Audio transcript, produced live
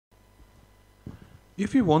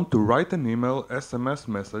If you want to write an email, SMS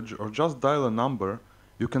message, or just dial a number,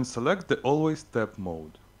 you can select the Always Tap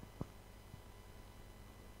mode.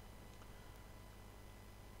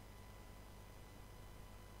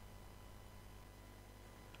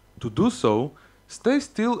 To do so, stay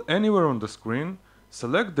still anywhere on the screen,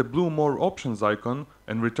 select the blue More Options icon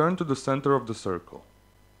and return to the center of the circle.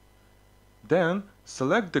 Then,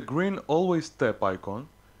 select the green Always Tap icon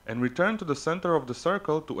and return to the center of the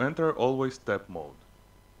circle to enter Always Tap mode.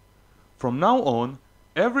 From now on,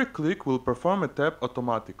 every click will perform a tap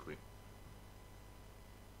automatically.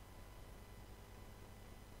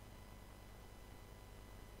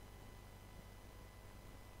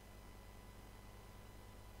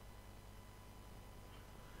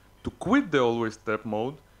 To quit the Always Tap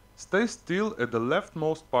mode, stay still at the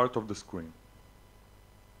leftmost part of the screen.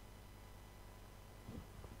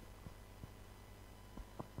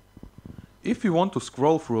 If you want to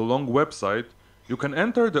scroll through a long website, you can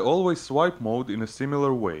enter the Always Swipe mode in a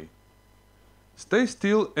similar way. Stay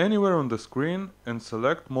still anywhere on the screen and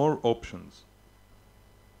select More Options.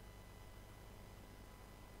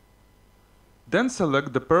 Then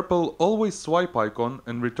select the purple Always Swipe icon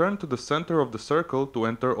and return to the center of the circle to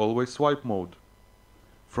enter Always Swipe mode.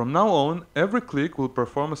 From now on, every click will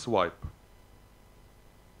perform a swipe.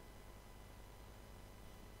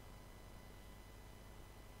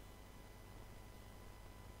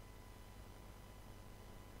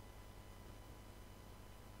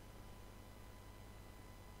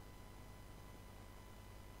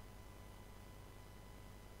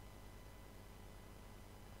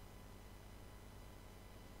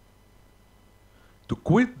 To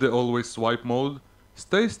quit the Always Swipe mode,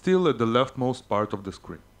 stay still at the leftmost part of the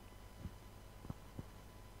screen.